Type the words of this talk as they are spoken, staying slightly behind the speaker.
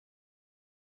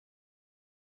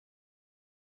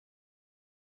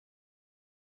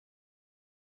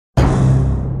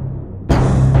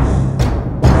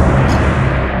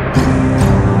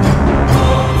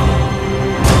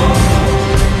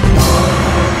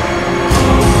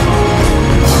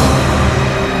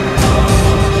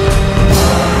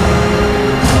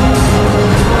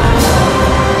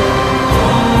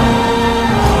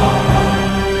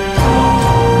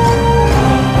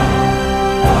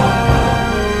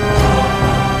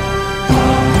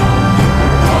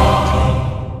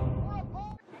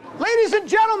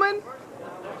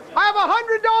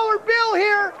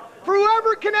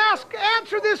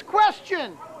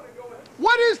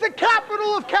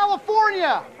of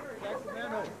California?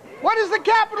 What is the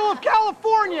capital of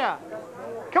California?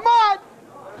 Come on.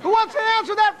 Who wants to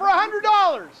answer that for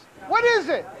 $100? What is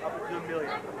it?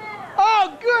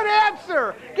 Oh, good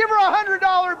answer. Give her a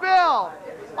 $100 bill.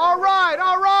 All right,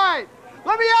 all right.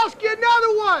 Let me ask you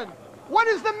another one. What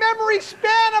is the memory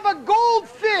span of a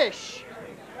goldfish?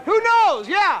 Who knows?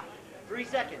 Yeah. 3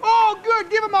 seconds. Oh, good.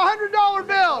 Give him a $100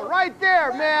 bill. Right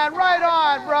there, man. Right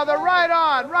on, brother. Right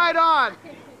on. Right on.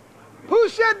 Who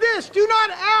said this? Do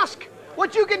not ask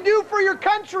what you can do for your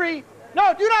country.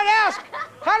 No, do not ask.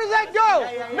 How does that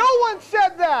go? No one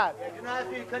said that. Yeah, do not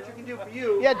ask what your country can do for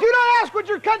you. Yeah, do not ask what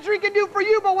your country can do for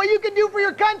you, but what you can do for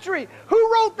your country.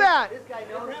 Who wrote that? This guy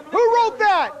knows. Who wrote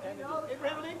that?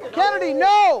 Abraham Lincoln. Kennedy,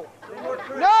 no.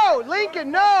 No,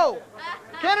 Lincoln, no.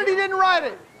 Kennedy didn't write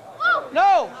it.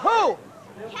 No, who?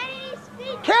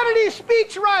 Kennedy's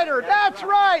speechwriter. That's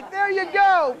right. There you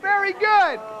go. Very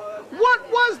good.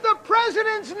 What was the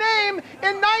president's name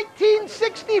in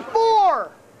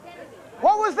 1964?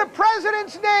 What was the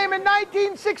president's name in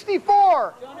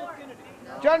 1964?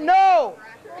 John, no.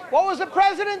 What was the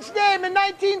president's name in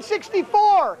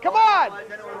 1964? Come on.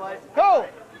 Go.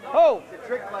 Oh. It's a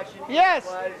trick question. Yes,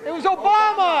 it was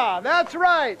Obama. That's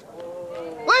right.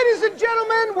 Ladies and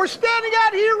gentlemen, we're standing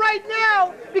out here right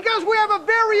now because we have a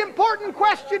very important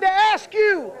question to ask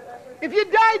you. If you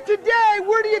died today,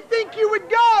 where do you think you would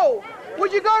go?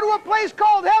 Would you go to a place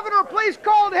called heaven or a place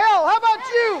called hell? How about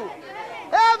you?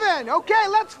 Heaven. Okay,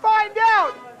 let's find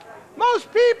out.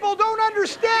 Most people don't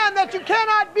understand that you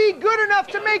cannot be good enough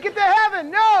to make it to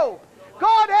heaven. No.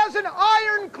 God has an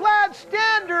ironclad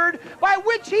standard by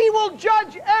which He will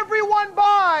judge everyone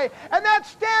by, and that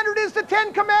standard is the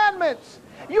 10 Commandments.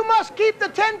 You must keep the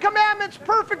 10 Commandments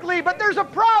perfectly, but there's a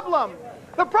problem.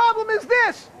 The problem is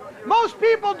this. Most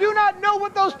people do not know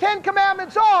what those 10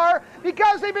 Commandments are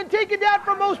because they've been taken down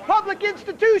from most public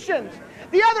institutions.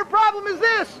 The other problem is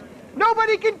this.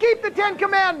 Nobody can keep the 10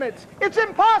 Commandments. It's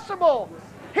impossible.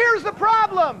 Here's the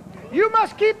problem. You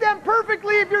must keep them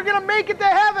perfectly if you're going to make it to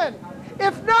heaven.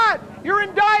 If not, you're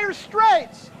in dire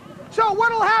straits. So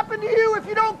what will happen to you if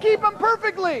you don't keep them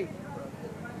perfectly?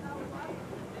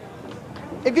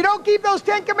 If you don't keep those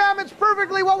 10 Commandments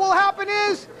perfectly, what will happen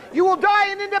is you will die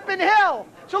and end up in hell.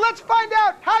 So let's find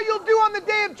out how you'll do on the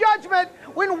day of judgment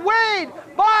when weighed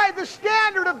by the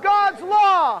standard of God's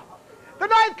law. The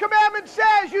 9th commandment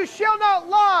says, you shall not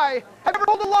lie. Have you ever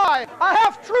told a lie, a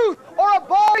half-truth, or a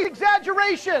bald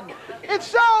exaggeration? It's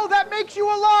so that makes you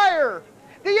a liar.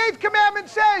 The 8th commandment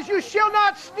says, you shall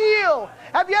not steal.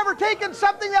 Have you ever taken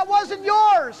something that wasn't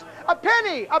yours? A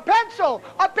penny, a pencil,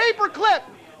 a paper clip.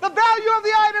 The value of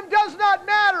the item does not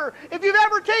matter. If you've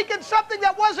ever taken something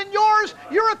that wasn't yours,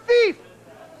 you're a thief.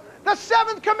 The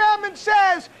 7th commandment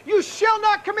says, you shall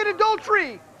not commit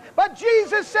adultery. But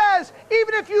Jesus says,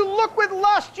 even if you look with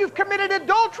lust, you've committed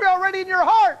adultery already in your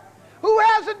heart. Who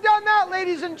hasn't done that,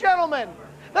 ladies and gentlemen?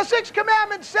 The 6th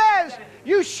commandment says,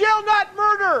 you shall not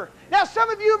murder. Now, some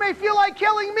of you may feel like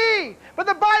killing me, but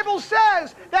the Bible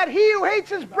says that he who hates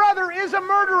his brother is a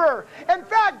murderer. In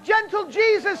fact, gentle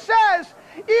Jesus says,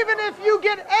 even if you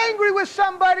get angry with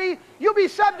somebody, you'll be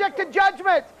subject to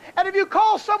judgment. And if you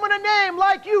call someone a name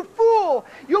like you fool,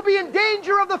 you'll be in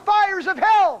danger of the fires of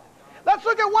hell. Let's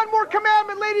look at one more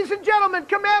commandment, ladies and gentlemen.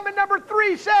 Commandment number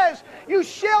 3 says, you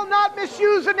shall not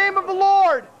misuse the name of the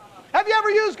Lord. Have you ever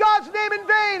used God's name in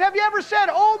vain? Have you ever said,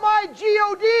 oh my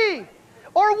God?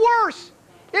 Or worse,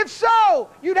 if so,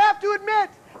 you'd have to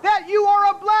admit that you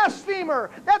are a blasphemer.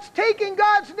 That's taking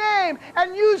God's name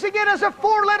and using it as a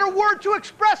 4-letter word to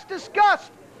express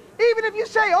disgust. Even if you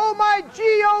say, oh my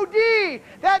God,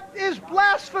 that is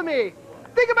blasphemy.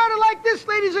 Think about it like this,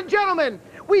 ladies and gentlemen.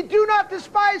 We do not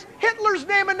despise Hitler's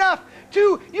name enough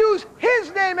to use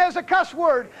his name as a cuss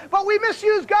word, but we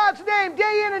misuse God's name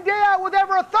day in and day out with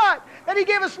ever a thought that He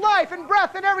gave us life and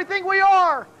breath and everything we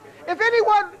are. If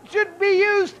anyone should be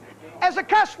used as a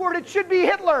cuss word, it should be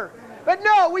Hitler. But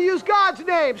no, we use God's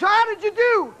name. So how did you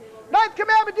do? 9th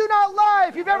commandment, do not lie.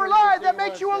 If you've ever lied, that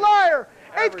makes you a liar.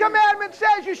 8th commandment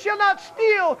says you shall not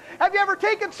steal. Have you ever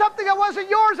taken something that wasn't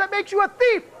yours? That makes you a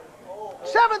thief.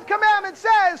 7th commandment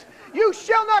says you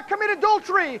shall not commit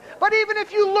adultery. But even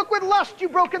if you look with lust,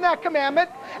 you've broken that commandment.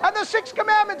 And the 6th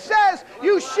commandment says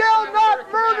you shall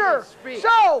not murder.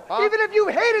 So even if you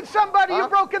hated somebody, you've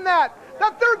broken that. The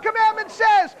 3rd commandment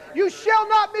says, you shall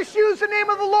not misuse the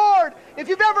name of the Lord. If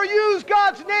you've ever used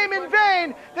God's name in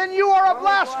vain, then you are a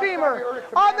blasphemer.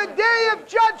 On the day of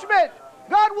judgment,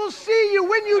 God will see you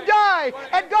when you die,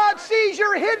 and God sees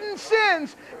your hidden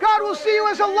sins. God will see you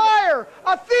as a liar,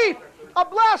 a thief, a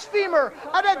blasphemer,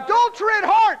 an adulterer at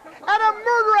heart, and a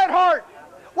murderer at heart.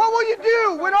 What will you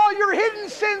do when all your hidden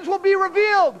sins will be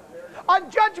revealed? On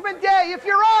Judgment Day, if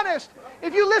you're honest,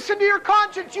 if you listen to your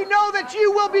conscience, you know that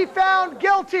you will be found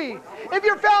guilty. If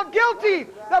you're found guilty,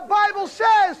 the Bible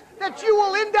says that you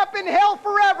will end up in hell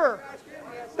forever.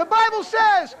 The Bible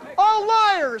says all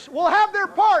liars will have their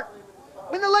part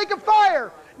in the lake of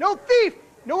fire. No thief,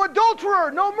 no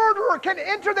adulterer, no murderer can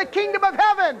enter the kingdom of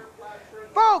heaven.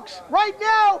 Folks, right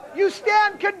now, you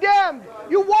stand condemned.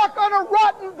 You walk on a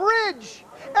rotten bridge.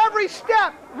 Every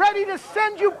step ready to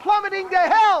send you plummeting to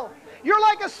hell. You're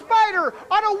like a spider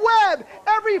on a web,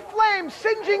 every flame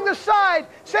singeing the side,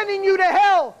 sending you to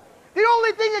hell. The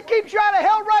only thing that keeps you out of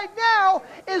hell right now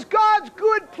is God's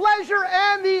good pleasure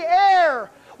and the air.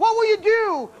 What will you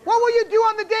do? What will you do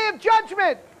on the day of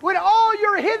judgment when all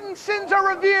your hidden sins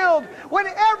are revealed, when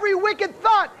every wicked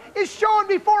thought is shown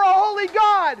before a holy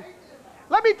God?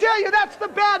 Let me tell you, that's the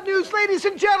bad news, ladies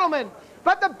and gentlemen.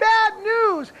 But the bad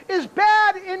news is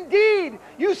bad indeed.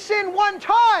 You sin one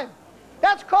time.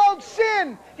 That's called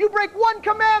sin. You break one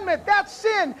commandment. That's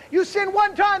sin. You sin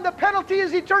one time. The penalty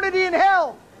is eternity in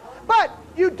hell. But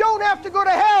you don't have to go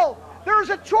to hell. There is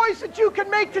a choice that you can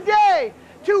make today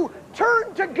to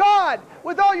turn to God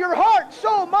with all your heart,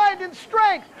 soul, mind, and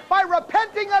strength by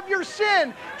repenting of your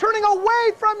sin, turning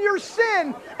away from your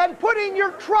sin, and putting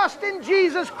your trust in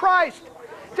Jesus Christ.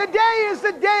 Today is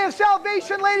the day of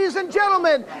salvation, ladies and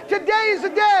gentlemen. Today is the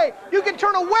day you can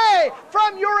turn away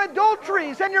from your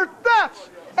adulteries and your thefts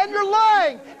and your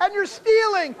lying and your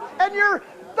stealing and your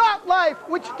thought life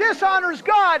which dishonors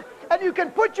God, and you can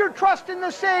put your trust in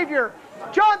the Savior.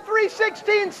 John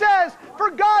 3:16 says, "For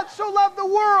God so loved the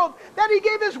world that He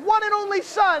gave His one and only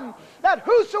Son, that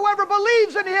whosoever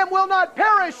believes in Him will not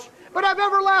perish, but have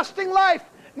everlasting life."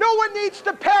 No one needs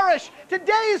to perish.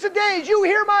 Today is the day, as you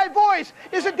hear my voice,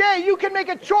 is a day you can make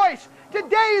a choice.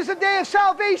 Today is a day of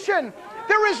salvation.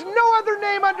 There is no other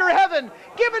name under heaven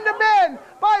given to men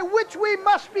by which we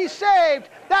must be saved.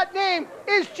 That name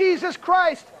is Jesus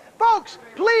Christ. Folks,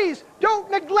 please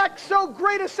don't neglect so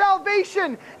great a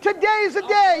salvation. Today is the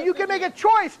day you can make a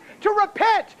choice to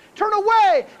repent, turn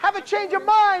away, have a change of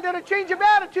mind and a change of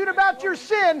attitude about your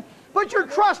sin. Put your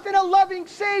trust in a loving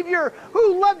Savior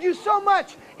who loved you so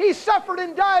much. He suffered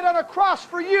and died on a cross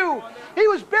for you. He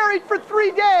was buried for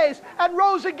 3 days and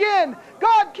rose again.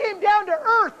 God came down to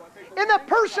earth in the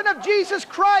person of Jesus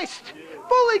Christ,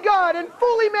 fully God and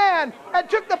fully man, and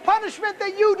took the punishment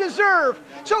that you deserve.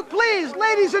 So please,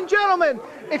 ladies and gentlemen,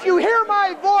 if you hear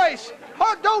my voice,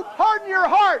 don't harden your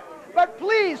heart, but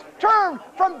please turn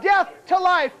from death to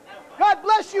life. God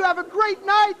bless you. Have a great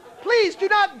night. Please do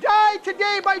not die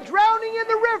today by drowning in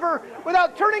the river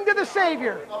without turning to the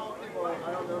Savior.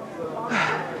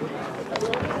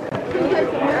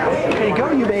 There you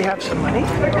go. You may have some money.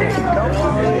 There you go.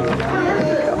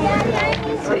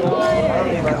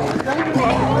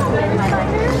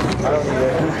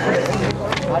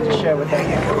 I'll just share with you.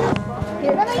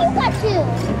 Here, what do you got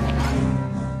to?